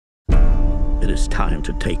It is time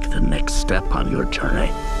to take the next step on your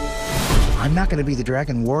journey. I'm not gonna be the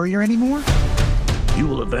Dragon Warrior anymore? You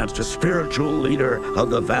will advance to spiritual leader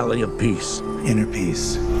of the Valley of Peace. Inner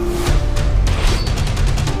peace.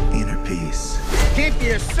 Inner peace. Keep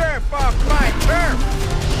your surf off my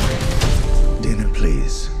turf! Dinner,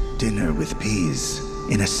 please. Dinner with peas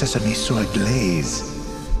in a sesame soy glaze.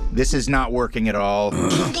 This is not working at all.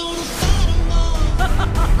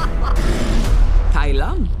 Tai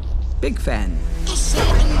Lung, big fan.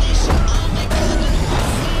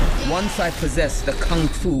 Once I possess the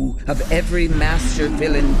Kungfu of every master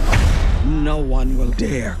villain, no one will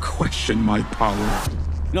dare question my power.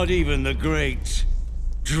 Not even the great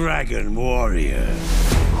Dragon Warrior.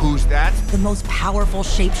 Who's that? The most powerful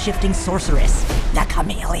shape-shifting sorceress, the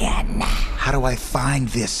Chameleon. How do I find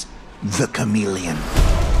this, the Chameleon?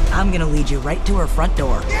 I'm gonna lead you right to her front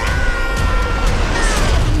door.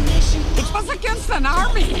 It was against an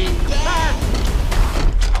army!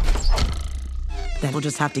 Then we'll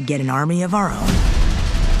just have to get an army of our own.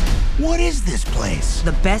 What is this place?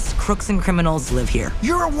 The best crooks and criminals live here.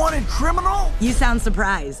 You're a wanted criminal? You sound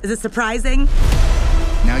surprised. Is it surprising?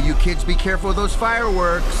 Now you kids be careful of those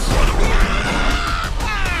fireworks.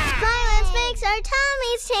 Violence makes our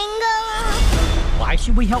tummies tingle. Why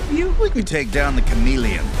should we help you? We can take down the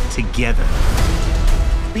Chameleon together.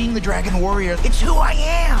 Being the Dragon Warrior, it's who I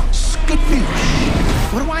am.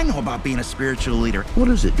 Skadoosh. What do I know about being a spiritual leader? What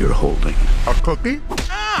is it you're holding? A cookie?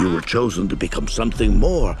 You were chosen to become something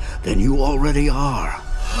more than you already are.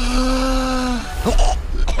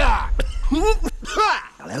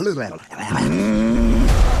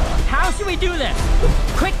 How should we do this?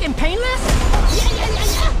 Quick and painless?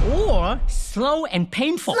 Or slow and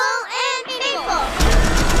painful? Slow and painful.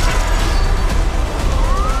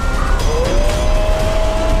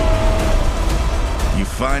 You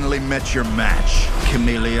finally met your match,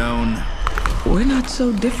 Chameleon. We're not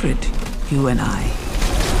so different, you and I.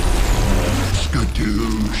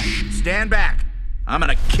 Skadoosh. Stand back. I'm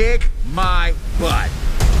gonna kick my butt.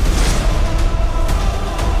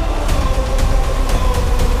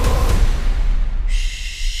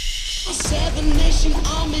 A 7-nation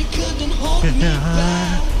army couldn't hold me back.